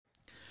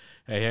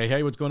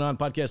Hey, what's going on,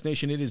 Podcast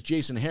Nation? It is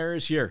Jason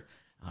Harris here.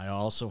 I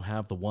also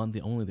have the one, the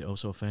only, the oh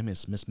so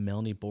famous Miss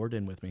Melanie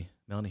Borden with me.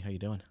 Melanie, how you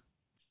doing?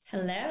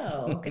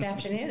 Hello, good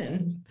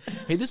afternoon.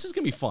 Hey, this is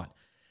going to be fun.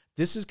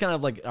 This is kind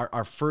of like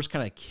our first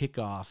kind of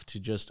kickoff to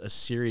just a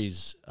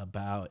series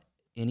about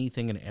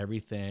anything and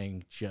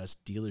everything,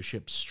 just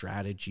dealership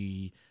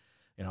strategy,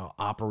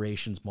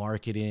 operations,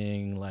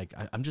 marketing. Like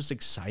I'm just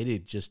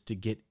excited just to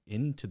get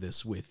into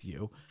this with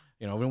you.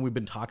 When we've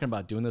been talking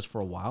about doing this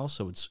for a while,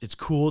 so it's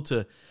cool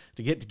to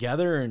get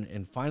together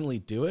and finally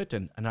do it.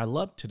 And I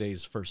love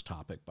today's first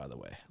topic, by the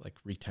way, like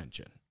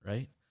retention,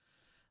 right?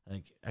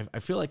 Like I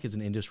feel like as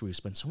an industry, we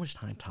spend so much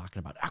time talking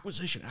about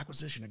acquisition.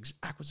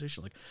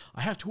 Like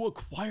I have to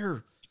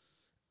acquire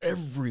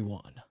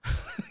everyone.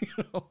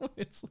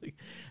 It's like,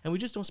 and we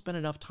just don't spend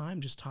enough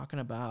time just talking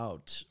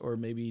about, or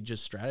maybe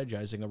just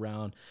strategizing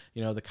around,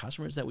 the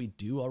customers that we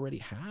do already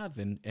have,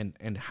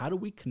 and how do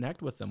we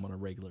connect with them on a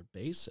regular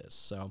basis.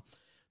 So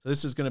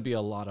this is going to be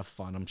a lot of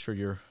fun. I'm sure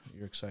you're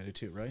excited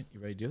too, right? You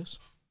ready to do this?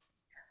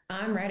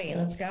 I'm ready.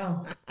 Let's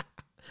go.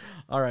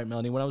 All right,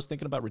 Melanie, when I was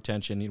thinking about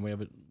retention, we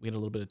had a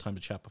little bit of time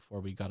to chat before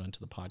we got into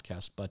the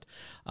podcast, but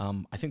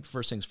I think the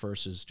first things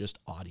first is just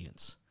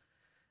audience.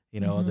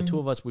 The two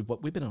of us, we've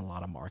been in a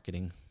lot of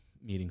marketing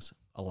meetings,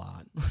 a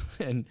lot.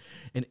 and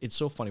it's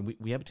so funny.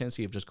 We have a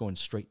tendency of just going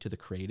straight to the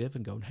creative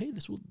and going, hey,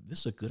 this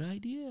is a good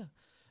idea.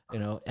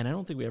 And I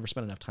don't think we ever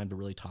spend enough time to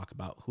really talk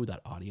about who that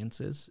audience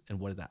is and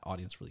what that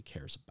audience really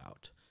cares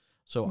about.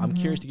 So I'm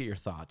curious to get your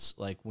thoughts.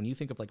 Like when you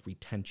think of like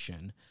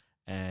retention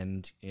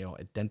and,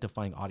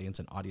 identifying audience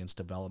and audience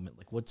development,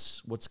 like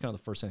what's kind of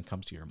the first thing that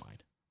comes to your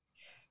mind?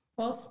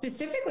 Well,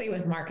 specifically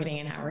with marketing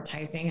and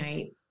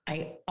advertising,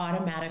 I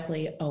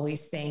automatically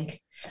always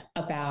think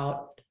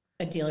about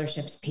a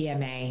dealership's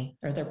PMA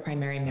or their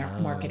primary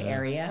market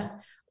area,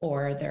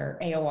 or their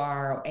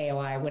AOR or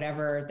AOI,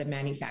 whatever the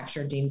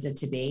manufacturer deems it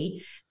to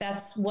be.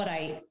 That's what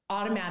I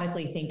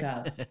automatically think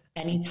of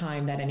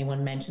anytime that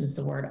anyone mentions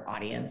the word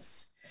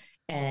audience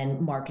and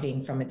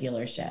marketing from a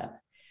dealership,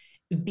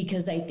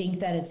 because I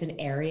think that it's an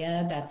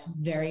area that's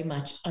very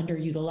much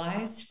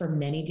underutilized for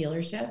many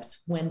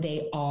dealerships when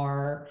they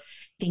are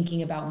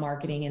thinking about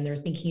marketing and they're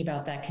thinking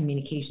about that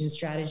communication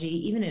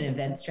strategy, even an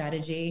event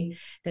strategy,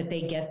 that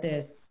they get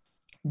this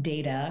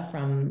data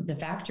from the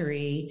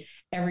factory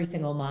every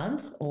single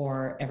month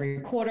or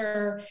every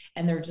quarter,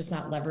 and they're just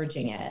not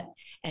leveraging it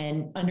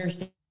and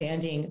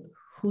understanding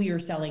who you're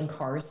selling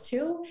cars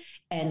to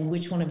and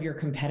which one of your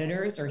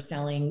competitors are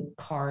selling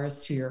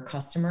cars to your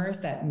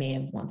customers that may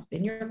have once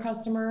been your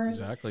customers.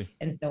 Exactly.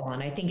 And so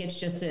on. I think it's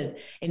just an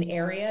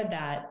area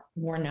that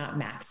we're not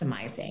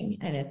maximizing,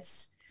 and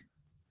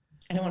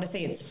I don't want to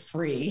say it's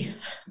free,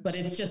 but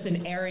it's just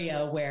an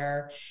area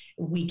where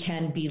we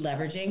can be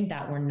leveraging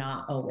that we're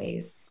not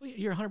always.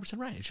 You're 100%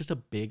 right. It's just a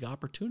big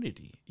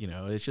opportunity.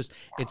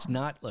 It's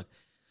not, look,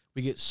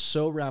 we get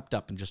so wrapped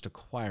up in just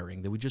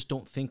acquiring that we just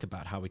don't think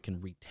about how we can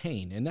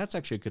retain. And that's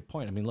actually a good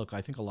point. I mean, look,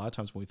 I think a lot of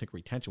times when we think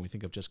retention, we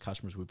think of just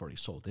customers we've already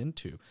sold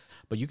into,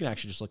 but you can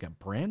actually just look at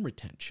brand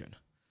retention.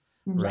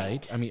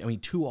 Right. I mean,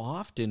 too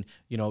often,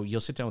 you'll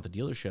sit down with a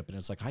dealership and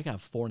it's like, I got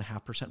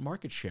 4.5%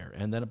 market share.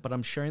 But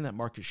I'm sharing that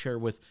market share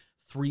with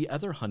 3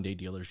 other Hyundai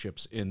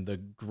dealerships in the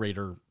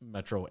greater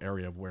metro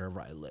area of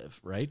wherever I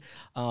live. Right.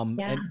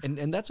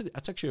 And that's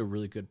actually a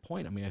really good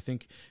point. I mean, I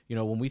think,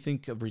 when we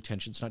think of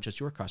retention, it's not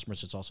just your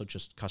customers, it's also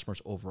just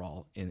customers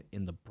overall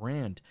in the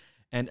brand.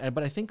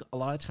 But I think a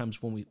lot of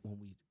times when we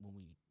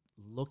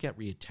look at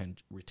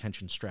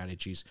retention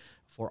strategies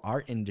for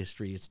our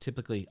industry, it's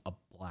typically a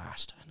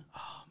blast.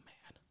 Oh,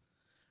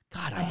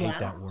 God, I hate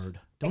that word.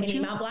 Don't you?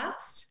 An email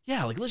blast?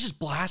 Yeah, like let's just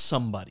blast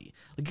somebody.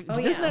 Like,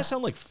 doesn't that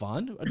sound like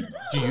fun?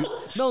 Do you?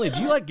 Melanie,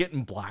 do you like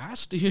getting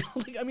blasted?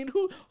 Do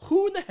you?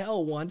 Who in the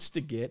hell wants to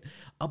get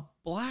a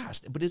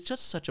blast? But it's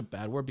just such a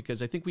bad word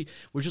because I think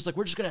we're just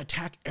going to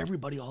attack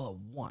everybody all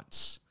at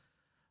once.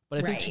 But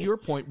I think to your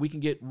point, we can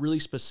get really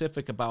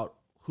specific about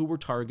who we're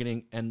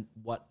targeting and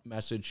what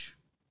message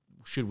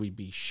should we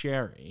be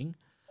sharing.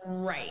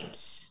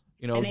 Right.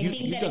 And I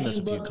think that if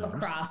you look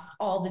across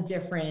all the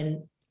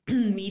different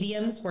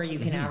mediums where you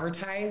can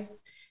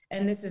advertise,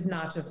 and this is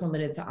not just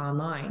limited to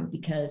online,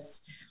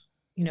 because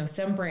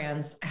some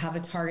brands have a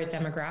target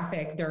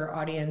demographic, their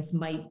audience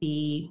might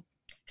be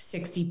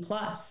 60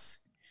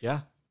 plus.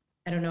 Yeah.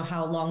 I don't know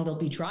how long they'll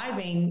be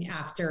driving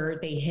after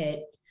they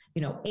hit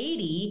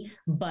 80,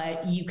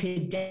 but you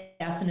could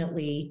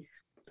definitely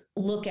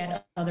look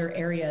at other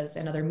areas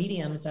and other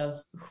mediums of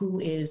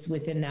who is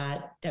within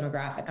that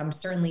demographic. I'm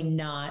certainly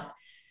not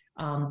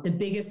the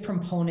biggest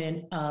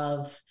proponent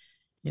of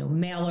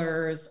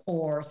mailers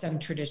or some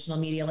traditional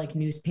media like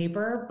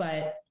newspaper,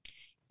 but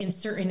in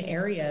certain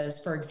areas,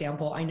 for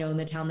example, I know in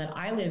the town that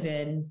I live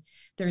in,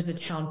 there's a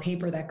town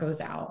paper that goes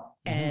out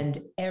and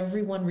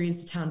everyone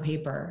reads the town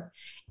paper.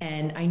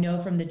 And I know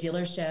from the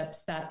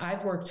dealerships that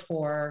I've worked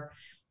for,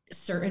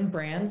 certain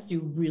brands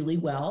do really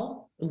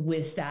well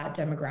with that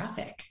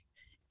demographic.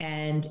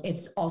 And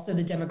it's also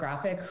the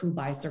demographic who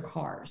buys their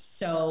cars.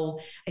 So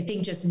I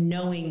think just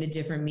knowing the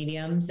different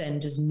mediums and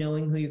just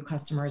knowing who your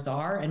customers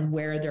are and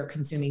where they're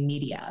consuming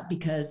media,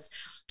 because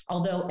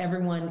although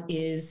everyone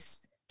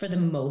is, for the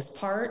most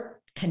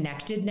part,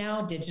 connected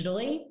now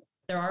digitally,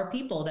 there are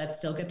people that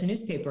still get the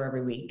newspaper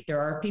every week. There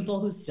are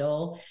people who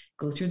still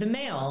go through the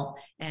mail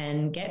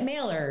and get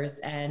mailers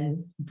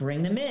and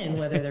bring them in,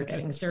 whether they're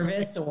getting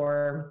service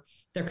or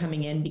they're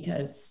coming in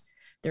because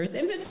there's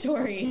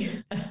inventory.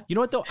 You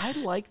know what, though? I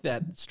like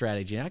that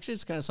strategy. And actually,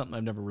 it's kind of something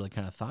I've never really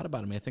kind of thought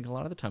about. I mean, I think a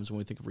lot of the times when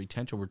we think of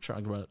retention,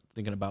 we're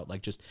thinking about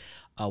like just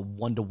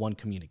one-to-one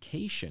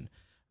communication,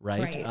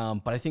 right?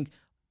 But I think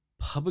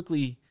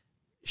publicly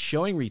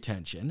showing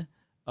retention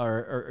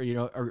or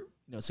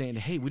saying,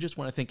 hey, we just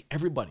want to thank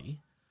everybody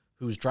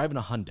who's driving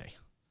a Hyundai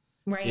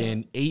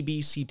in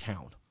ABC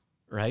town,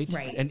 right?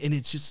 And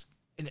it's just,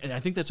 and I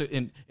think that's,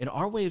 in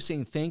our way of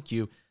saying thank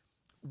you,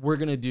 we're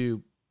going to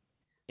do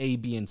A,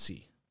 B, and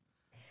C.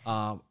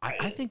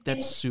 I think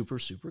that's super,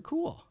 super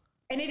cool.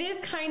 And it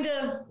is kind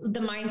of the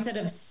mindset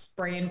of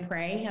spray and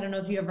pray. I don't know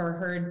if you ever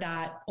heard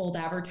that old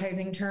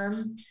advertising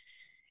term.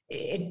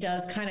 It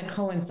does kind of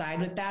coincide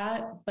with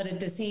that. But at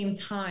the same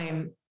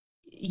time,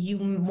 you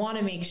want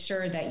to make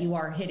sure that you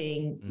are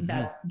hitting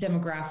that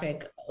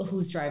demographic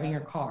who's driving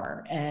your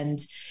car. And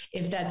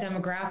if that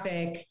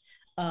demographic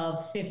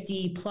of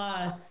 50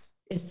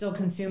 plus is still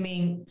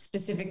consuming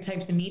specific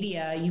types of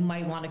media, you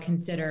might want to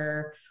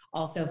consider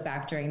also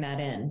factoring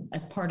that in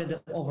as part of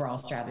the overall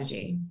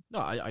strategy. No,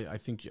 I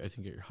think you're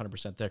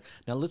 100% there.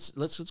 Now let's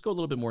go a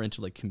little bit more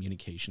into like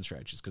communication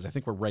strategies, because I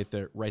think we're right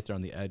there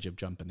on the edge of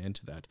jumping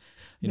into that.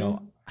 You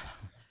know,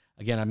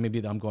 again,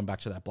 I'm going back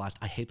to that blast.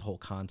 I hate the whole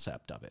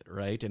concept of it,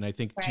 right? And I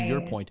think to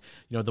your point,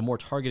 you know, the more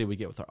targeted we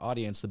get with our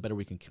audience, the better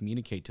we can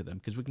communicate to them,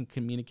 because we can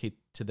communicate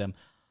to them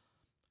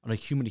on a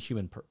human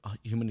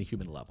to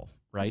human level,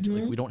 right?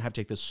 Like we don't have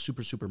to take this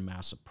super, super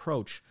mass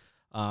approach.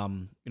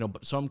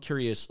 But so I'm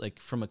curious, like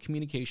from a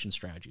communication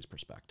strategies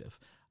perspective,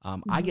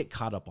 I get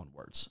caught up on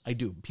words. I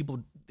do.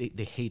 People,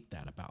 they hate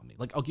that about me.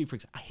 Like I'll give you, for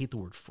example, I hate the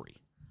word free.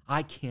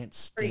 I can't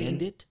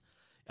stand it.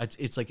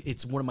 It's like,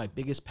 it's one of my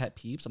biggest pet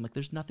peeves. I'm like,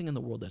 there's nothing in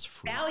the world that's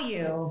free.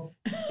 Value.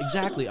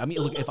 Exactly. I mean,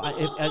 look, if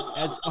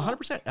as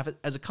 100%,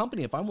 as a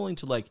company, if I'm willing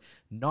to like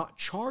not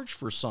charge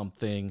for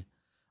something,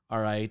 all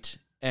right,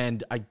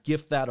 and I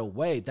gift that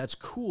away, that's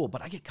cool.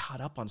 But I get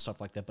caught up on stuff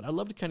like that. But I'd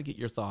love to kind of get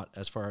your thought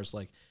as far as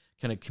like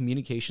kind of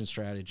communication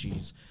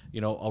strategies,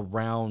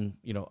 around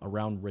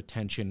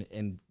retention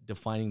and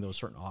defining those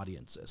certain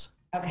audiences.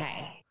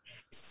 Okay.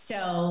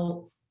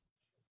 So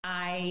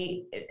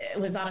I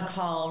was on a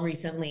call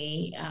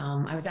recently.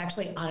 I was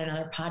actually on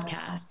another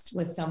podcast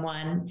with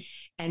someone,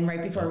 and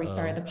right before we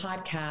started the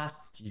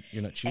podcast,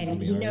 you're not cheating and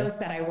me, he knows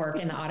that I work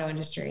in the auto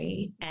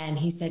industry. And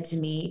he said to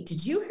me,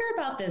 did you hear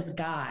about this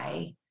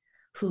guy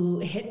who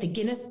hit the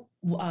Guinness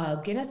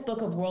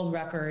Book of World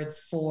Records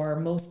for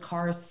most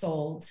cars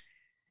sold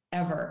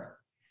ever?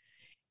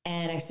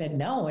 And I said,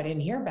 no, I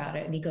didn't hear about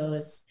it. And he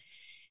goes,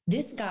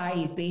 this guy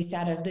is based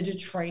out of the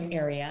Detroit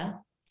area.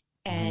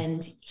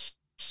 And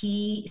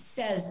he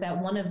says that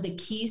one of the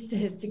keys to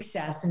his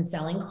success in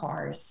selling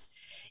cars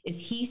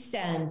is he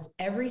sends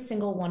every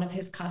single one of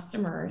his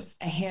customers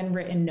a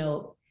handwritten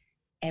note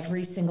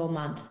every single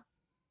month.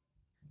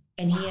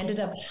 And he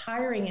ended up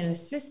hiring an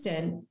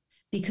assistant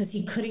because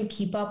he couldn't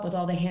keep up with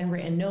all the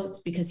handwritten notes,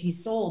 because he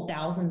sold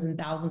thousands and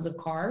thousands of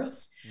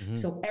cars.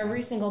 So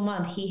every single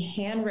month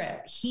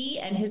he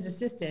and his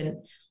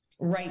assistant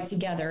write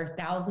together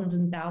thousands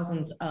and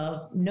thousands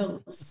of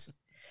notes.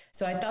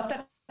 So I thought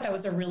that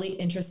was a really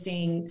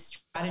interesting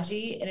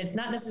strategy. And it's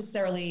not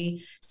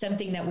necessarily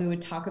something that we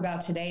would talk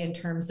about today in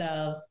terms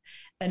of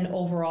an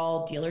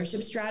overall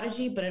dealership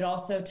strategy, but it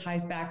also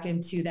ties back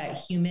into that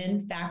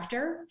human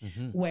factor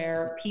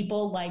where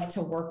people like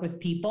to work with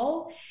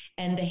people,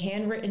 and the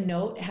handwritten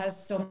note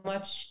has so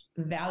much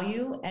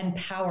value and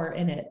power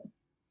in it.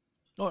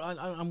 Oh,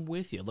 I'm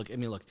with you. Look,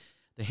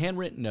 the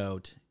handwritten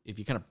note, if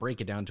you kind of break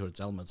it down to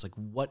its elements, like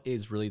what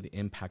is really the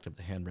impact of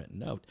the handwritten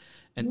note?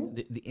 And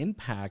the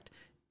impact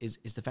is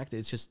the fact that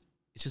it's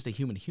just a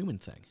human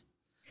thing.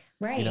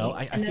 Right.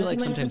 I feel like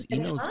sometimes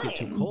emails get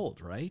too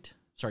cold, right?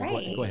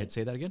 Sorry, go ahead.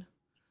 Say that again.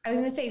 I was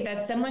going to say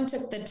that someone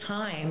took the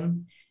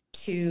time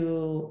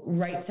to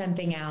write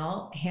something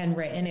out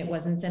handwritten. It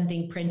wasn't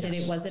something printed.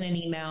 Yes. It wasn't an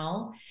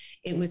email.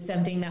 It was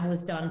something that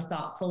was done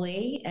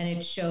thoughtfully, and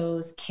it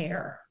shows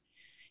care.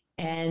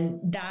 And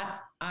that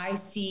I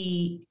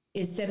see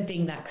is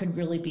something that could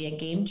really be a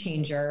game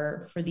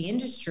changer for the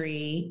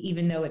industry,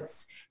 even though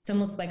it's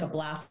almost like a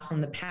blast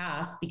from the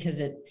past,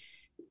 because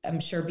I'm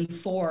sure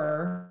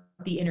before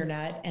the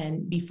internet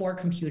and before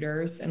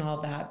computers and all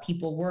that,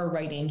 people were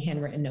writing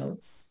handwritten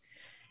notes.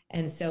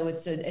 And so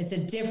it's a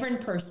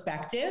different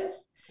perspective.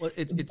 Well,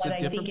 it's a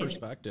different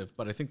perspective,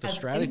 but I think the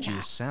strategy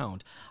is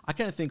sound. I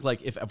kind of think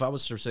like if I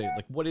was to say,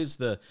 like, what is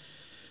the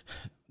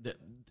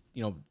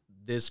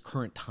this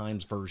current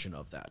times version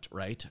of that,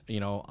 right? You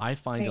know, I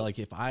find like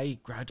if I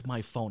grabbed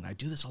my phone, I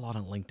do this a lot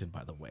on LinkedIn,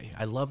 by the way.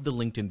 I love the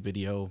LinkedIn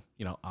video,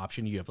 you know,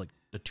 option. You have like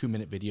a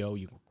 2-minute video,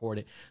 you can record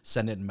it,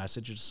 send it in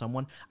message to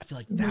someone. I feel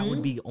like that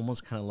would be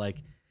almost kind of like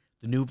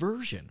the new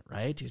version,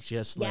 right? It's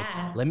just like,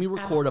 let me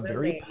record a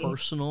very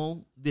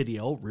personal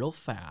video real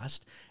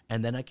fast,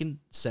 and then I can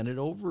send it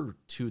over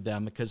to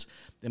them. Because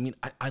I mean,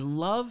 I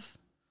love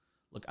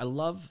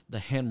the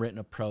handwritten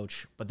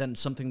approach, but then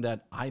something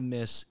that I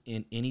miss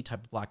in any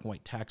type of black and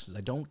white text is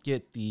I don't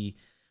get the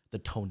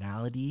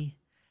tonality,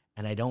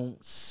 and I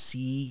don't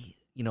see,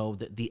 you know,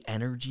 the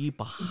energy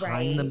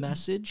behind the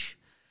message,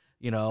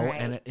 you know,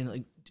 and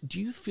like, do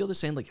you feel the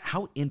same? Like,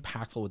 how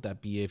impactful would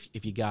that be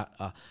if you got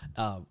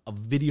a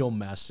video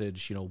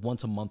message, you know,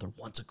 once a month or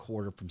once a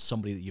quarter from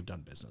somebody that you've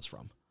done business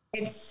from?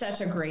 It's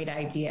such a great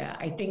idea.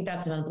 I think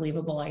that's an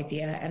unbelievable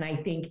idea. And I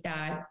think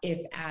that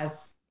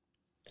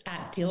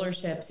at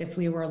dealerships, if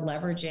we were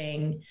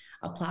leveraging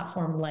a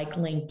platform like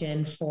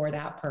LinkedIn for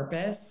that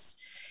purpose,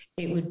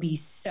 it would be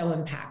so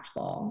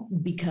impactful,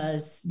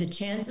 because the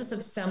chances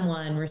of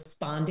someone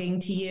responding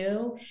to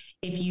you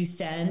if you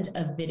send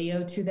a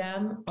video to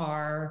them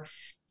are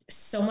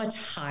so much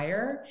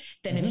higher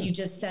than if you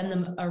just send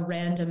them a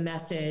random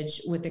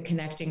message with a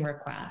connecting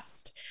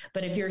request.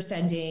 But if you're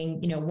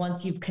sending, you know,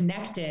 once you've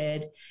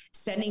connected,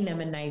 sending them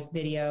a nice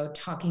video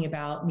talking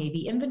about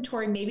maybe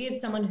inventory, maybe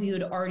it's someone who you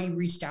had already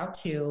reached out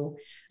to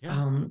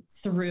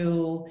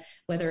through,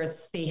 whether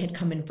it's they had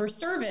come in for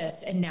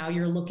service and now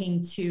you're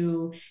looking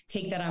to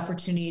take that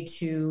opportunity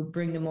to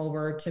bring them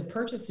over to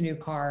purchase a new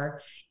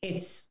car.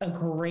 It's a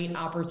great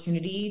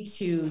opportunity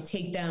to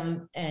take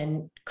them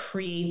and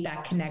create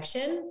that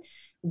connection.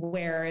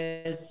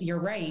 Whereas you're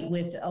right,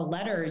 with a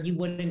letter, you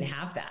wouldn't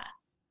have that.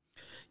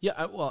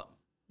 Yeah, well,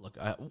 look,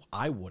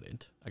 I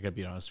wouldn't. I gotta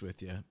be honest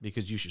with you,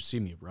 because you should see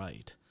me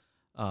write,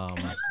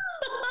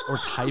 or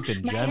type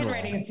in general. My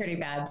handwriting is pretty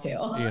bad too.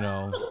 You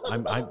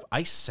know,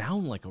 I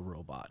sound like a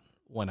robot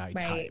when I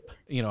type.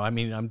 You know, I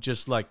mean, I'm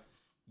just like,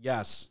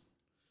 yes,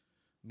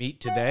 meet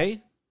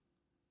today.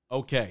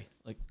 Okay.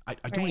 Like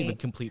I don't even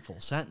complete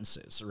full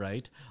sentences,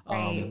 right?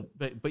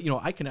 But you know,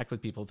 I connect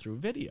with people through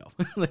video.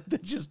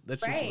 that's just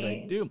what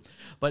I do.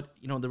 But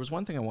you know, there was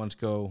one thing I wanted to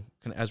go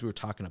kind of, as we were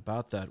talking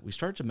about that, we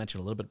started to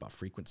mention a little bit about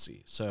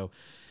frequency. So,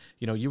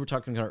 you know, you were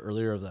talking kind of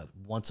earlier of that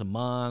once a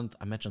month.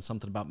 I mentioned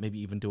something about maybe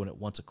even doing it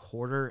once a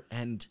quarter.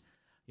 And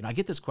you know, I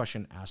get this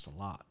question asked a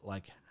lot,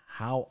 like,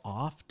 how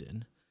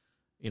often,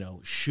 you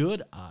know,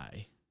 should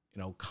I, you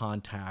know,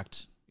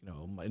 contact, you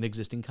know, an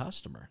existing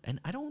customer? And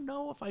I don't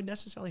know if I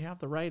necessarily have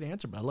the right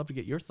answer, but I'd love to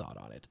get your thought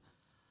on it.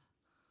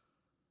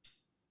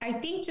 I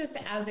think just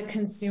as a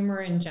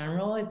consumer in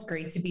general, it's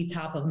great to be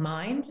top of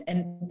mind.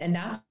 And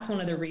that's one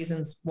of the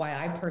reasons why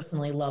I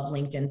personally love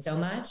LinkedIn so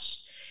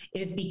much,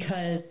 is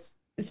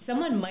because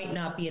someone might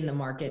not be in the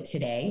market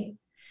today,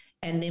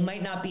 and they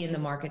might not be in the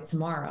market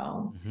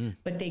tomorrow,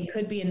 but they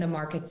could be in the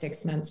market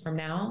 6 months from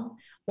now,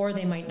 or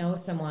they might know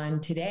someone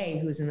today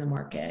who's in the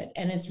market.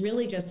 And it's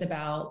really just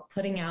about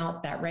putting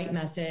out that right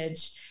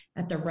message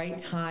at the right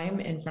time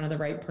in front of the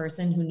right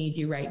person who needs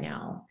you right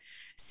now.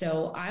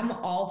 So I'm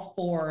all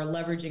for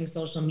leveraging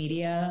social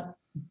media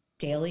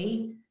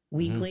daily,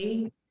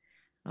 weekly,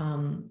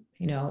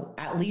 you know,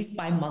 at least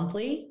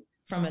bi-monthly,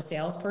 from a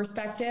sales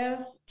perspective,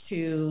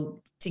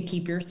 to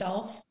keep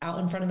yourself out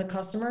in front of the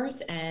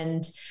customers.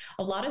 And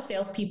a lot of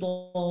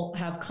salespeople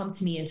have come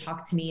to me and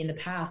talked to me in the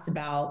past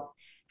about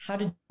how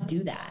to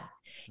do that.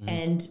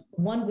 And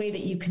one way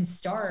that you can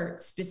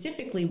start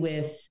specifically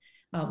with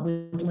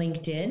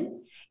LinkedIn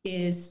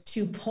is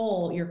to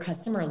pull your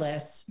customer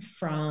list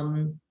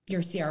from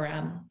your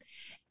CRM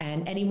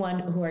and anyone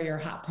who are your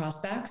hot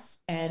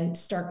prospects, and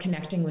start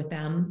connecting with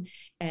them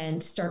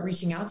and start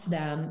reaching out to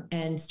them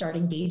and start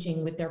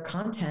engaging with their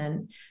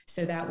content.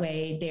 So that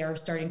way they are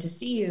starting to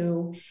see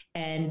you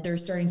and they're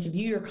starting to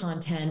view your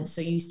content.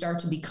 So you start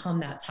to become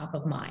that top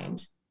of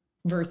mind,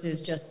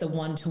 versus just the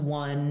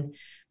one-to-one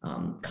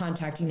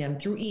contacting them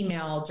through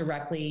email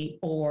directly,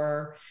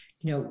 or,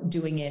 you know,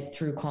 doing it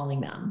through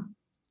calling them.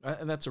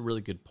 And that's a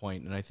really good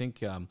point. And I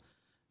think, you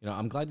know,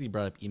 I'm glad that you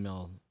brought up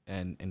email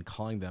and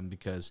calling them,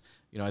 because,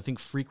 you know, I think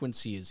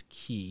frequency is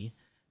key.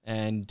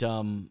 And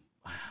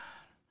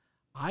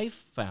I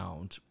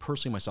found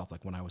personally myself,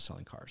 like when I was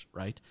selling cars,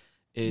 right,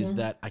 is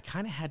that I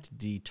kind of had to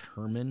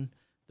determine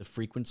the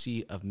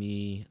frequency of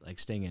me like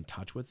staying in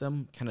touch with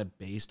them kind of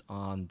based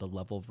on the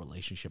level of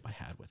relationship I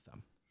had with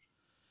them.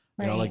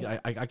 You know, like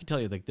I could tell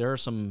you, like, there are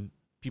some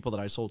people that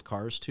I sold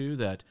cars to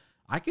that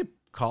I could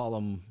call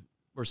them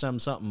or send them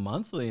something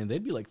monthly and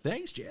they'd be like,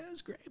 thanks, Jay,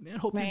 that's great, man.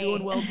 Hope you're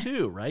doing well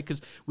too. Right.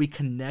 Cause we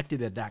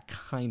connected at that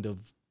kind of,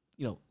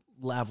 you know,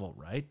 level.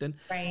 Right. Then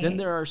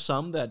there are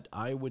some that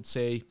I would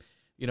say,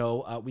 you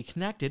know, we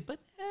connected, but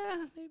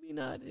maybe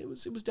not. It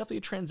was definitely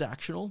a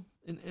transactional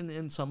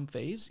in some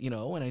phase, you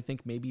know, and I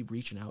think maybe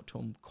reaching out to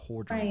them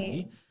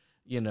quarterly,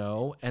 you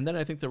know, and then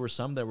I think there were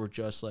some that were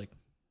just like,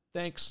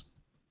 thanks.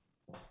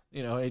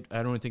 You know,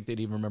 I don't think they'd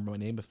even remember my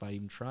name if I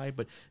even tried,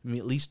 but I mean,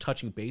 at least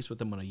touching base with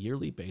them on a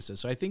yearly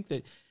basis. So I think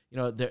that, you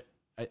know,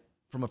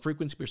 from a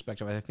frequency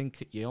perspective, I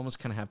think you almost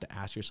kind of have to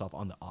ask yourself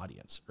on the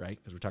audience, right?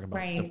 Because we're talking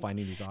about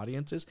defining these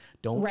audiences.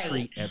 Don't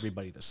treat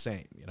everybody the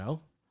same, you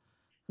know?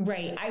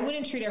 Right. I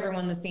wouldn't treat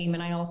everyone the same.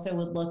 And I also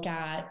would look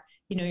at,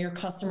 your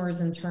customers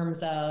in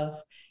terms of,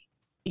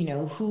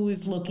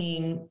 who's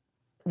looking,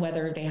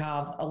 whether they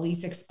have a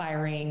lease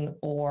expiring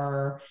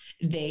or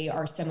they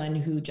are someone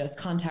who just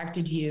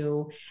contacted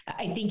you.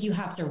 I think you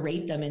have to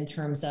rate them in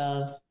terms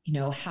of,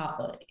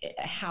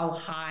 how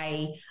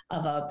high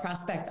of a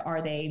prospect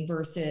are they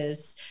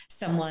versus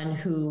someone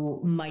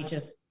who might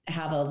just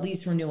have a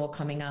lease renewal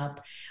coming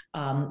up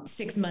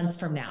 6 months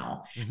from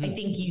now. Mm-hmm. I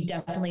think you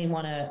definitely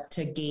want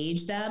to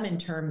gauge them in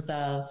terms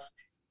of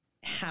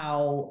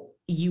how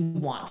you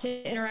want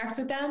to interact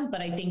with them.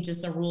 But I think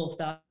just a rule of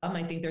thumb,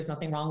 I think there's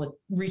nothing wrong with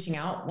reaching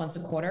out once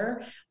a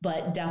quarter,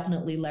 but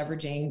definitely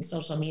leveraging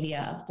social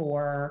media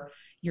for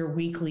your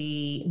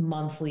weekly,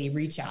 monthly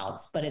reach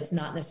outs. But it's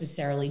not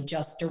necessarily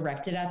just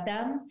directed at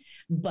them,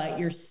 but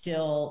you're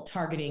still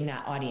targeting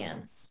that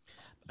audience.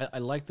 I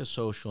like the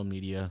social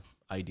media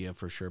idea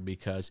for sure,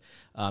 because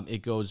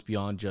it goes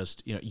beyond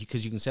just,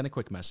 because you can send a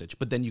quick message,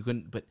 but then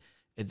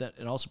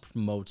it also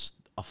promotes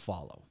a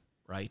follow,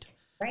 right?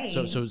 Right.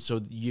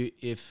 So you,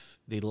 if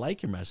they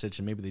like your message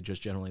and maybe they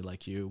just generally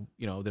like you,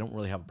 they don't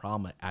really have a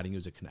problem at adding you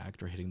as a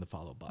connect or hitting the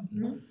follow button.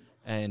 Mm-hmm.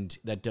 And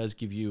that does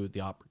give you the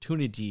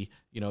opportunity,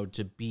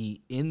 to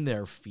be in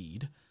their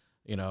feed,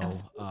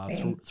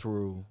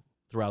 throughout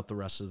the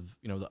rest of,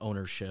 the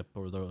ownership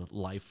or the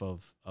life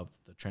of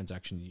the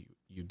transaction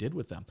you did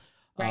with them.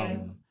 Right.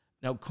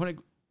 Now,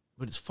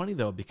 but it's funny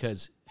though,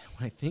 because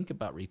when I think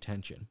about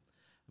retention,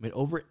 I mean,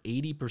 over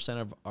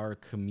 80% of our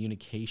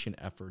communication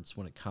efforts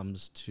when it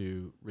comes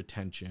to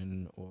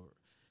retention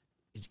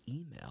is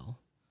email,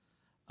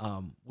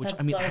 which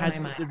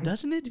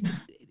doesn't it?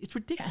 It's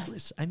ridiculous.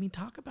 Yes. I mean,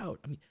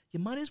 you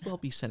might as well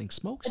be sending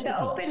smoke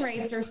signals. The open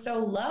rates are so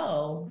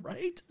low.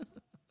 Right?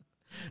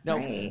 Now,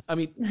 right. I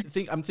mean,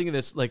 I'm thinking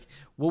this, like,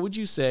 what would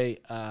you say,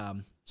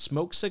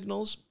 smoke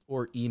signals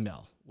or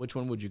email? Which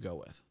one would you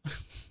go with?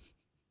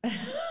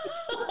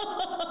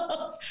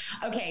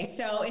 Okay.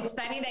 So it's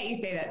funny that you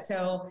say that.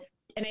 So,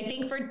 and I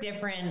think for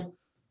different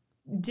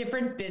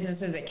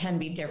businesses, it can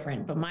be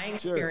different, but my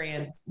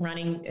experience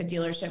running a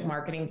dealership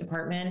marketing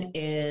department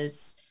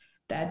is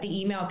that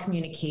the email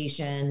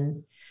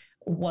communication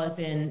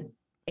wasn't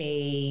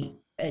it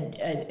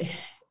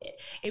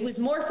was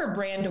more for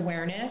brand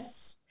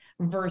awareness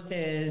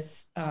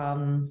versus,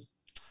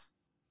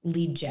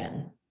 lead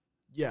gen.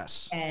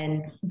 Yes.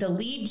 And the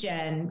lead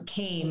gen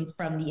came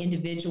from the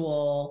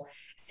individual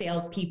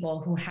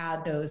salespeople who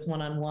had those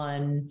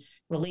one-on-one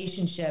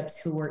relationships,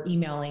 who were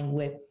emailing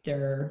with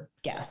their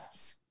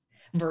guests,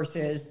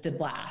 versus the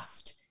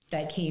blast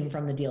that came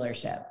from the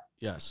dealership.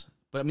 Yes.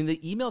 But I mean,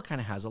 the email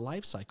kind of has a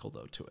life cycle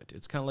though to it.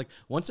 It's kind of like,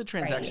 once the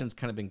transaction's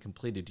kind of been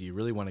completed, do you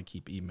really want to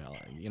keep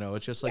emailing?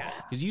 It's just like,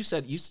 because you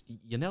said, you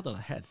nailed it on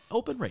the head.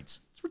 Open rates.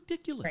 It's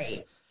ridiculous.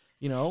 Right.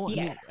 I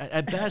mean,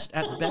 at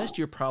best,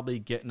 you're probably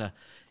getting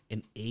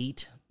an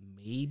 8,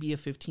 maybe a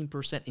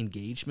 15%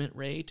 engagement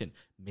rate, and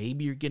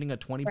maybe you're getting a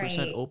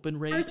 20% open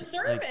rate. For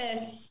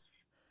service,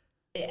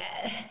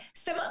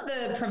 some of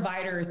the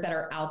providers that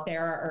are out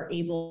there are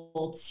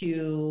able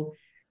to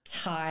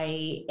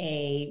tie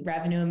a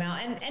revenue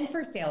amount, and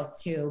for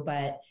sales too.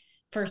 But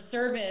for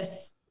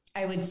service,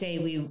 I would say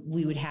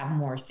we would have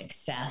more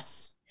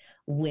success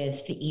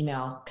with the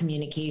email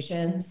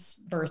communications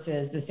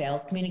versus the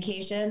sales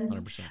communications.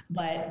 100%.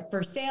 But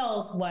for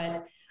sales,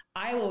 what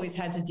I always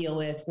had to deal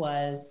with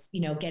was,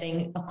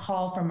 getting a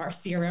call from our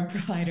CRM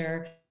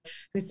provider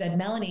who said,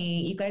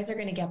 Melanie, you guys are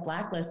going to get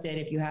blacklisted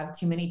if you have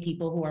too many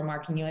people who are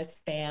marking you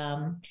as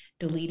spam,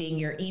 deleting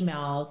your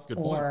emails,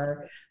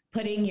 or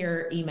putting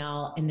your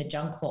email in the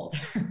junk folder.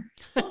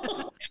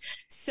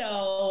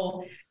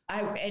 So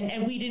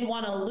and we didn't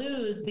want to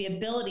lose the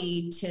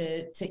ability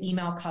to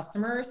email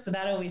customers. So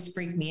that always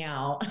freaked me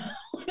out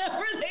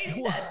whenever they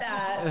said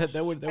that.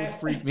 That would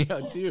freak me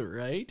out too,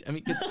 right? I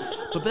mean,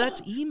 but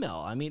that's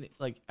email. I mean,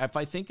 like, if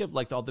I think of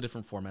like all the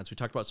different formats, we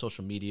talked about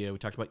social media, we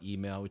talked about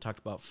email, we talked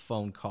about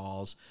phone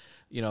calls,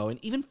 and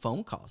even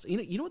phone calls.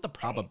 You know what the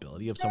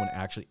probability of someone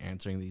actually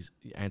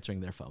answering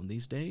their phone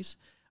these days?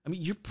 I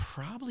mean, you're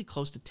probably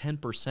close to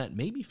 10%,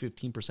 maybe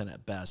 15%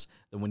 at best,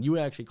 that when you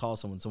actually call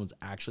someone's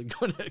actually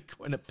going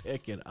to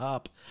pick it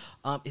up.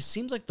 It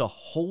seems like the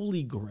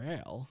holy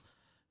grail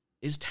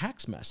is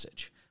text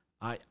message.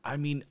 I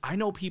mean, I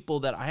know people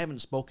that I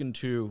haven't spoken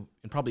to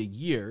in probably a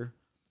year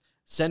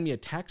send me a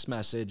text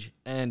message,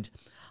 and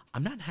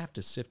I'm not half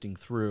to sifting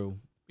through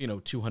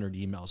 200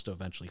 emails to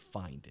eventually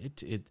find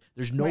it.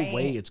 There's no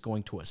way it's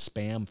going to a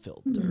spam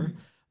filter.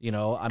 Mm-hmm.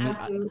 I mean,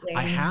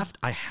 I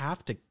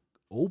have to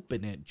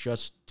open it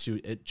just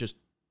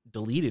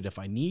delete it if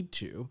I need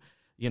to,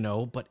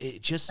 but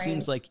it just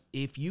seems like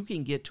if you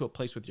can get to a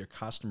place with your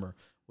customer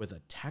with a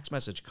text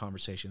message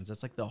conversations,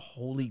 that's like the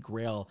holy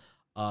grail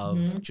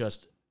of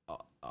just a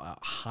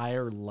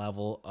higher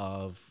level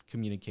of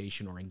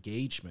communication or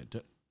engagement.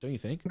 Don't you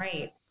think?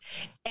 Right.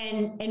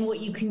 And what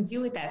you can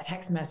do with that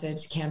text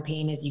message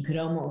campaign is you could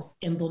almost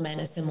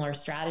implement a similar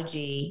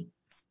strategy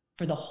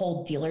for the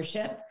whole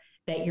dealership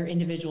that your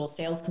individual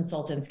sales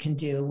consultants can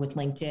do with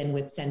LinkedIn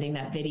with sending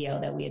that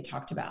video that we had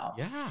talked about.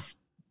 Yeah.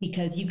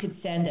 Because you could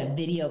send a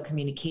video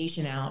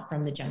communication out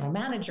from the general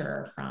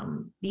manager,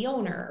 from the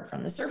owner,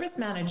 from the service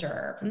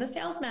manager, from the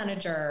sales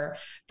manager,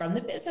 from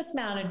the business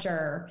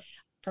manager,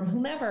 from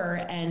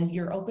whomever, and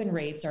your open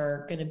rates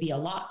are going to be a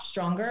lot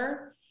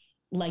stronger,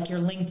 like your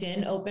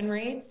LinkedIn open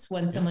rates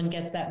when someone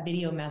gets that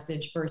video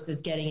message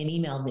versus getting an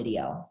email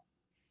video.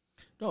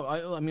 No,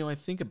 I mean, I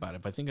think about it.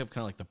 If I think of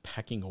kind of like the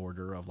pecking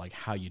order of like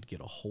how you'd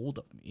get a hold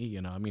of me,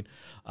 you know, I mean,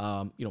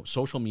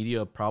 social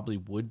media probably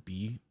would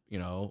be,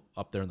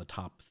 up there in the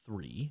top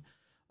 3.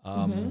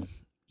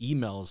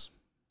 Emails,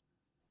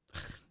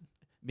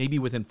 maybe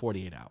within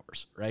 48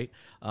 hours, right?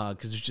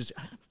 Because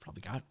I've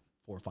probably got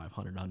 400 or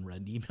 500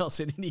 unread emails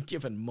at any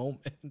given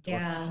moment.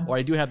 Yeah. Or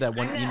I do have that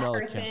one email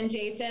person, account.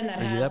 Jason, that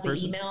has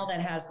the email that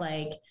has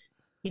like,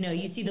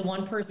 you see the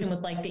one person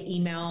with like the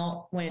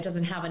email when it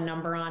doesn't have a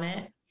number on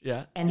it.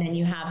 Yeah. And then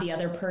you have the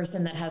other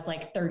person that has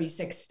like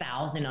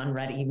 36,000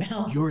 unread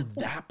emails. You're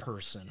that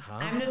person, huh?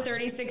 I'm the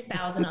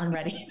 36,000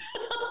 unread emails.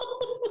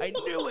 I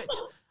knew it.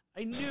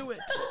 I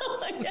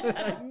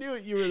knew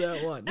it. You were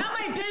that one. Not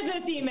my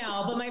business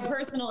email, but my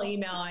personal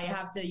email. I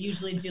have to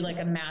usually do like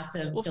a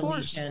massive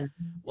deletion.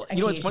 Well,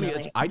 you know what's funny?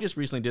 I just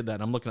recently did that.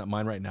 And I'm looking at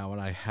mine right now,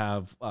 and I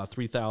have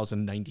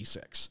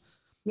 3,096.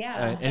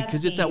 Yeah, and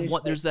because it's that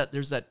one, there's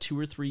that 2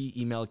 or 3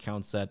 email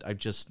accounts that I've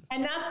just,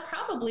 and that's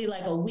probably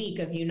like a week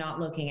of you not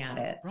looking at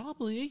it.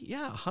 Probably,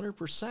 yeah,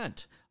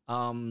 100%.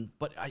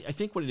 But I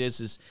think what it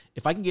is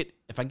if I can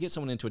get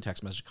someone into a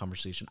text message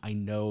conversation, I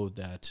know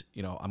that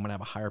I'm gonna have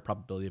a higher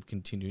probability of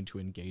continuing to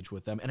engage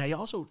with them. And I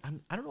don't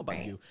know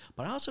about you,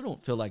 but I also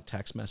don't feel like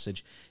text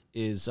message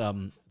is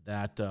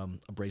that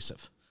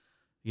abrasive.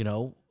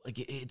 Like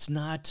it's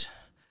not.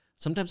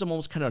 Sometimes I'm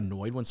almost kind of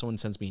annoyed when someone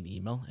sends me an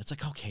email. It's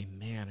like, okay,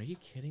 man, are you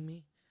kidding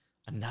me?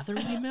 Another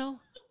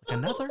email? Like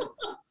another?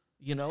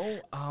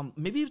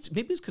 Maybe it's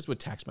because with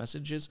text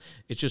messages,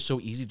 it's just so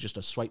easy just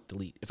to swipe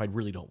delete if I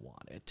really don't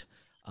want it.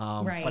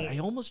 Right. But I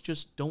almost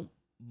just don't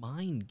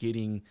mind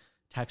getting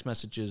text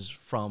messages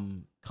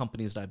from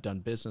companies that I've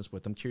done business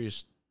with. I'm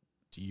curious,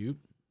 do you?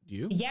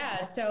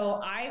 Yeah. So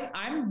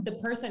I'm the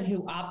person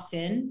who opts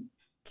in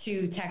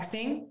to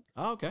texting.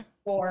 Oh, okay.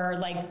 For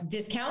like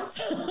discounts.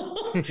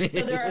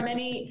 So there are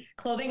many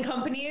clothing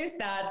companies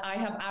that I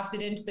have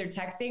opted into their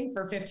texting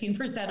for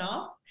 15%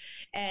 off.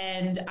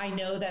 And I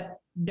know that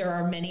there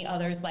are many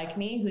others like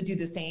me who do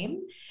the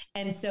same.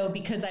 And so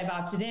because I've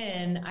opted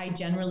in, I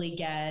generally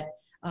get,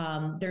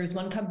 there's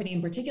one company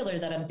in particular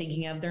that I'm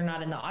thinking of. They're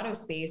not in the auto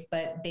space,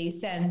 but they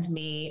send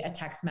me a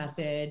text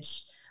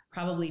message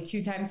probably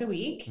 2 times a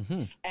week.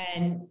 Mm-hmm.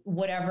 And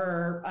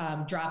whatever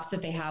drops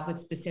that they have with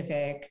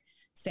specific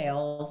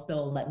sales,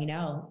 they'll let me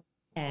know.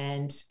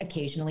 And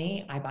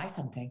occasionally I buy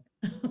something.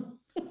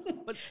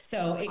 But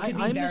so it could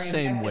be I'm very the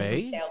same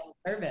way. Sales and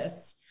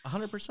service.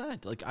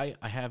 100%. Like I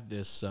have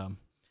this,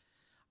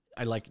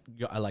 I like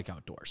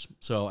outdoors.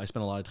 So I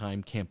spend a lot of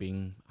time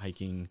camping,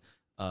 hiking,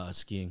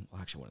 skiing.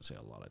 Well, actually I wouldn't say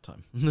a lot of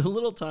time. The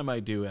little time I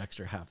do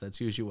extra half,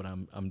 that's usually what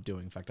I'm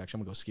doing. In fact, actually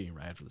I'm gonna go skiing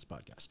right after this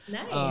podcast.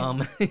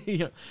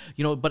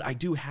 Nice. But I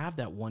do have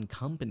that one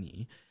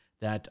company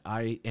that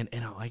I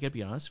gotta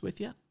be honest with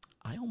you,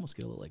 I almost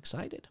get a little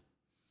excited.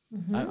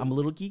 Mm-hmm. I'm a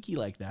little geeky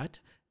like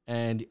that.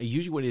 And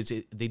usually what it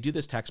is, they do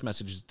this text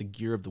message is the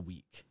gear of the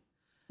week.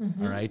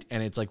 Mm-hmm. All right.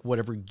 And it's like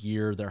whatever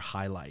gear their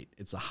highlight.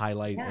 It's the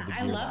highlight of the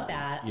gear. I love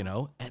that.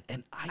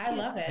 And I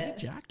love it. I get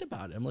jacked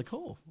about it. I'm like,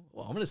 oh,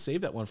 well, I'm going to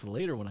save that one for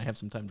later when I have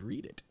some time to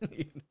read it.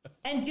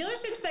 And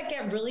dealerships that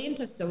get really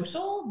into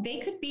social, they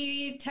could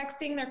be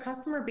texting their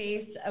customer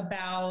base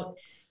about,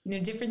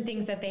 different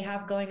things that they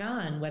have going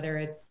on, whether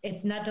it's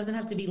not, doesn't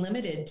have to be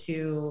limited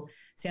to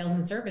sales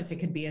and service. It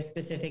could be a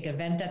specific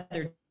event that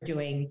they're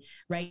doing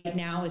right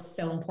now is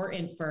so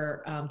important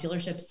for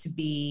dealerships to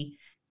be,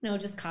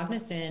 just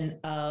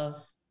cognizant of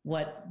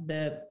what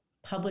the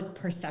public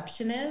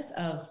perception is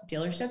of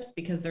dealerships,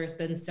 because there's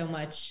been so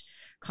much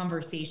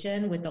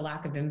conversation with the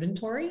lack of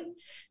inventory.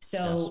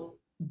 So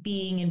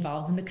being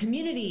involved in the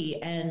community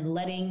and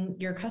letting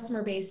your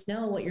customer base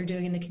know what you're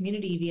doing in the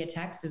community via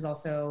text is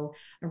also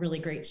a really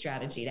great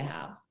strategy to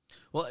have.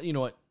 Well, you know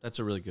what? That's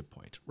a really good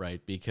point,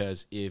 right?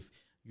 Because if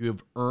you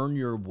have earned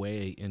your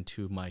way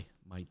into my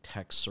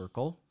tech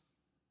circle,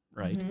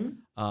 right?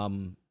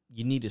 Mm-hmm.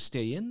 You need to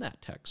stay in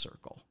that tech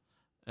circle.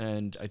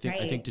 And I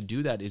think to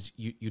do that is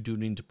you do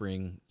need to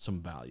bring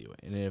some value.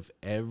 And if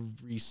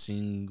every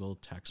single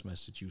text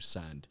message you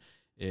send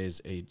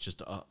is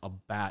just a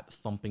bat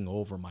thumping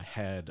over my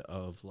head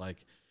of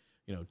like,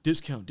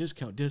 discount,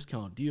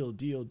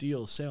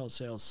 deal,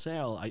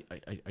 sale.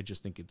 I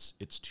just think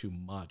it's too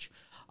much.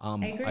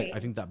 I agree. I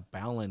think that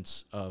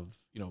balance of,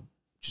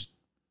 just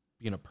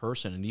being a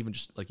person and even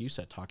just like you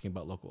said, talking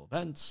about local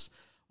events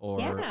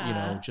or,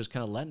 just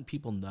kind of letting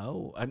people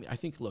know. I mean, I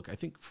think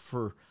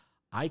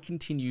I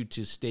continue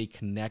to stay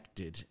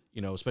connected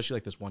especially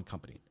like this one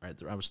company, right?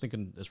 I was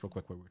thinking this real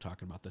quick when we were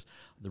talking about this.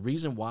 The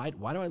reason why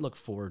do I look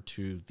forward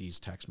to these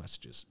text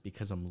messages?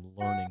 Because I'm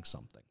learning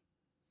something,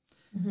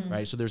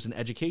 right? So there's an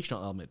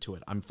educational element to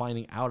it. I'm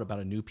finding out about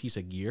a new piece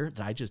of gear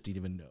that I just didn't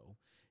even know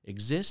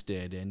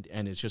existed.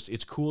 And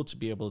it's cool to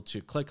be able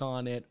to click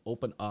on it,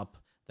 open up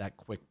that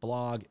quick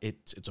blog.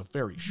 It's a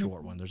very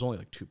short one. There's only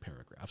like 2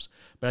 paragraphs,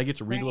 but I get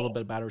to read a little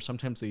bit about it.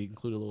 Sometimes they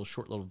include a little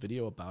short little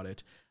video about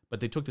it, but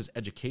they took this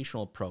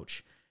educational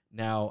approach.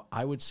 Now,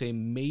 I would say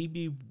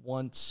maybe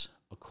once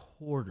a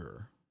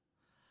quarter,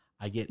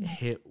 I get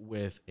hit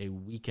with a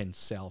weekend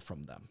sale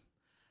from them.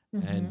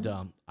 And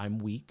I'm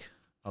weak.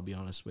 I'll be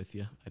honest with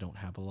you. I don't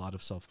have a lot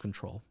of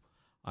self-control.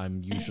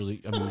 I'm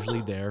usually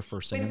there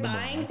first thing in the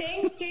morning. Buying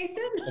things,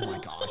 Jason? Oh my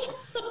gosh.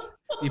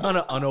 The amount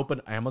of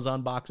unopened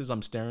Amazon boxes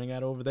I'm staring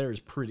at over there is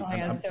pretty. Oh,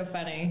 yeah, that's so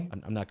funny.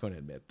 I'm not going to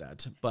admit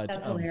that, but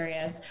that's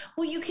hilarious.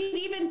 Well, you can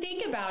even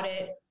think about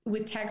it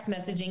with text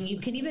messaging. You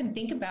can even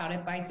think about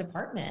it by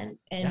department.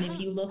 And if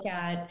you look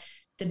at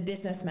the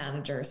business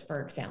managers,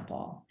 for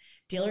example,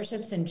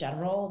 dealerships in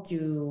general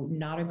do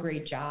not a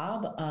great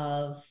job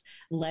of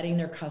letting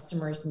their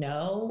customers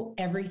know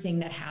everything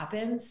that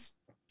happens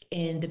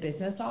in the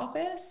business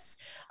office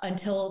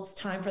until it's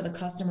time for the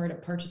customer to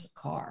purchase a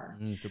car.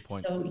 Good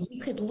point. So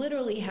you could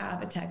literally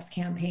have a text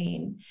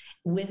campaign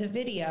with a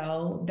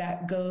video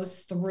that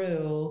goes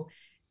through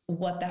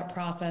what that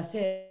process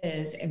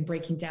is and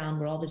breaking down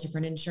what all the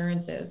different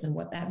insurances and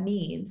what that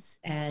means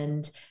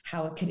and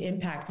how it could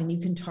impact. And you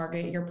can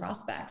target your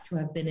prospects who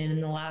have been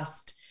in the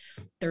last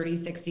 30,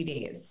 60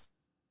 days.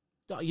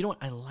 You know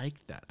what? I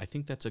like that. I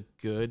think that's a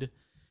good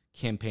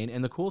campaign.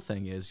 And the cool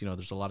thing is,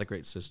 there's a lot of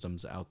great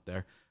systems out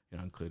there,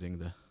 including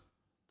the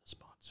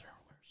sponsor.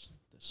 Where's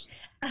this?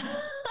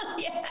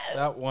 Yes.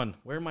 That one.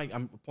 Where am I?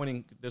 I'm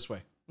pointing this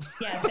way.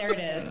 Yes, there it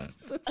is.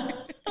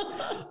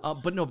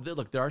 But no,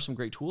 look, there are some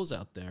great tools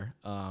out there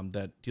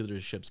that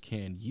dealerships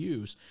can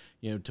use,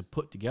 to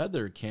put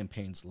together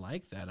campaigns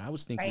like that. I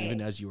was thinking,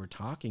 even as you were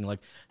talking, like,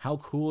 how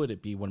cool would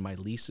it be when my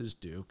lease is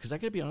due? Because I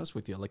got to be honest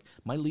with you, like,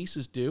 my lease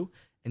is due,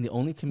 and the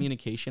only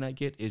communication I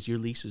get is your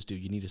lease is due.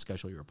 You need to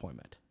schedule your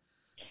appointment.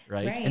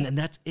 Right. And then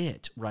that's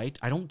it. Right.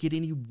 I don't get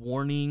any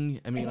warning.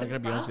 I mean, I got to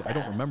be honest with you, I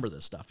don't remember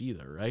this stuff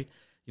either. Right.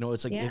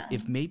 It's like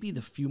if maybe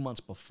the few months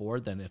before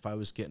then, if I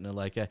was getting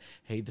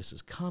hey, this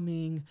is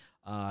coming,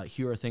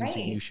 here are things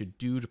that you should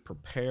do to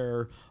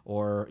prepare,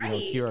 or,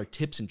 here are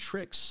tips and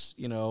tricks,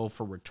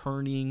 for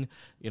returning,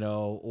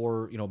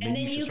 or, maybe and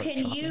then you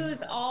can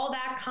use all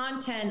that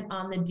content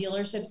on the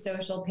dealership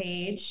social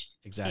page.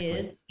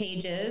 Exactly.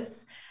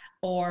 Pages.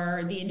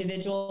 Or the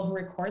individual who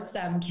records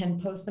them can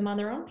post them on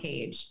their own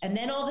page. And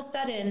then all of a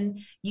sudden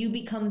you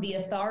become the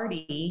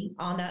authority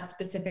on that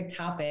specific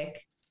topic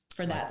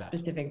for that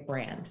specific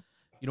brand.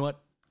 You know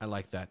what? I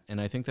like that.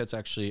 And I think that's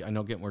actually, I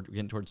know we're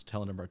getting towards the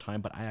tail end of our time,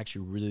 but I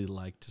actually really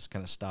like to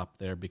kind of stop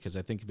there, because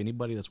I think if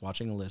anybody that's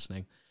watching and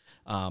listening,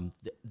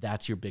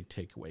 that's your big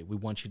takeaway. We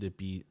want you to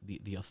be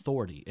the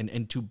authority,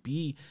 and to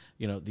be,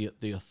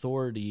 the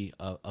authority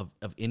of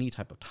any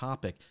type of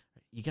topic.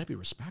 You got to be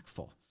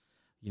respectful.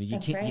 You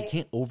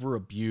can't over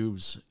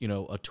abuse,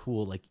 a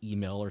tool like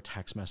email or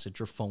text message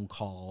or phone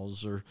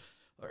calls or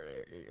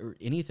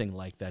anything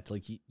like that.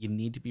 Like, you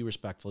need to be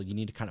respectful. You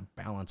need to kind of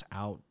balance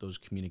out those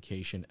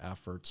communication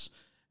efforts,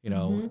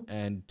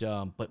 and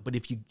but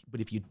if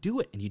you do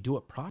it and you do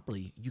it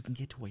properly, you can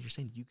get to what you're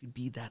saying. You can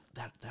be that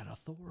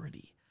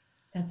authority.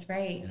 That's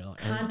right.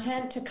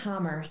 Content to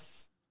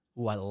commerce.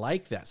 Oh, I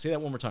like that. Say that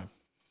one more time.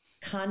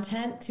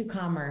 Content to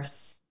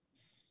commerce.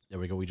 There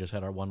we go. We just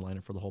had our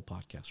one-liner for the whole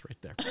podcast right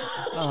there.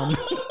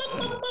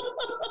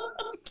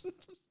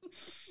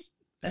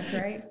 That's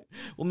right.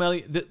 Well,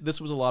 Melly, this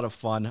was a lot of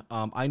fun.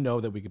 I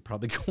know that we could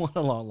probably go on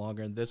a lot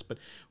longer than this, but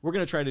we're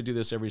going to try to do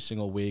this every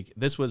single week.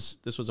 This was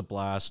a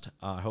blast.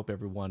 I hope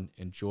everyone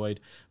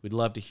enjoyed. We'd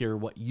love to hear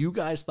what you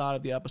guys thought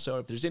of the episode.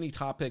 If there's any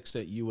topics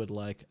that you would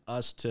like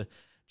us to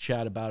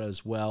chat about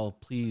as well,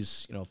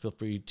 please, feel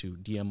free to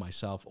DM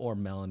myself or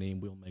Melanie.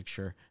 We'll make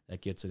sure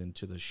that gets it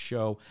into the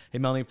show. Hey,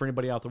 Melanie, for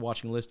anybody out there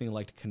watching and listening and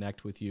like to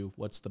connect with you,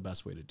 what's the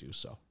best way to do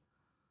so?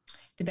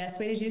 The best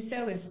way to do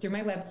so is through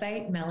my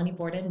website,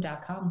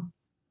 melanieborden.com.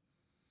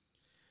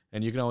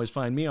 And you can always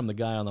find me. I'm the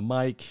guy on the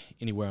mic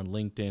anywhere on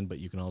LinkedIn, but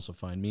you can also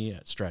find me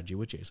at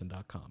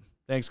strategywithjason.com.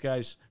 Thanks,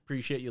 guys.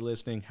 Appreciate you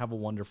listening. Have a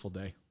wonderful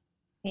day.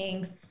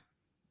 Thanks.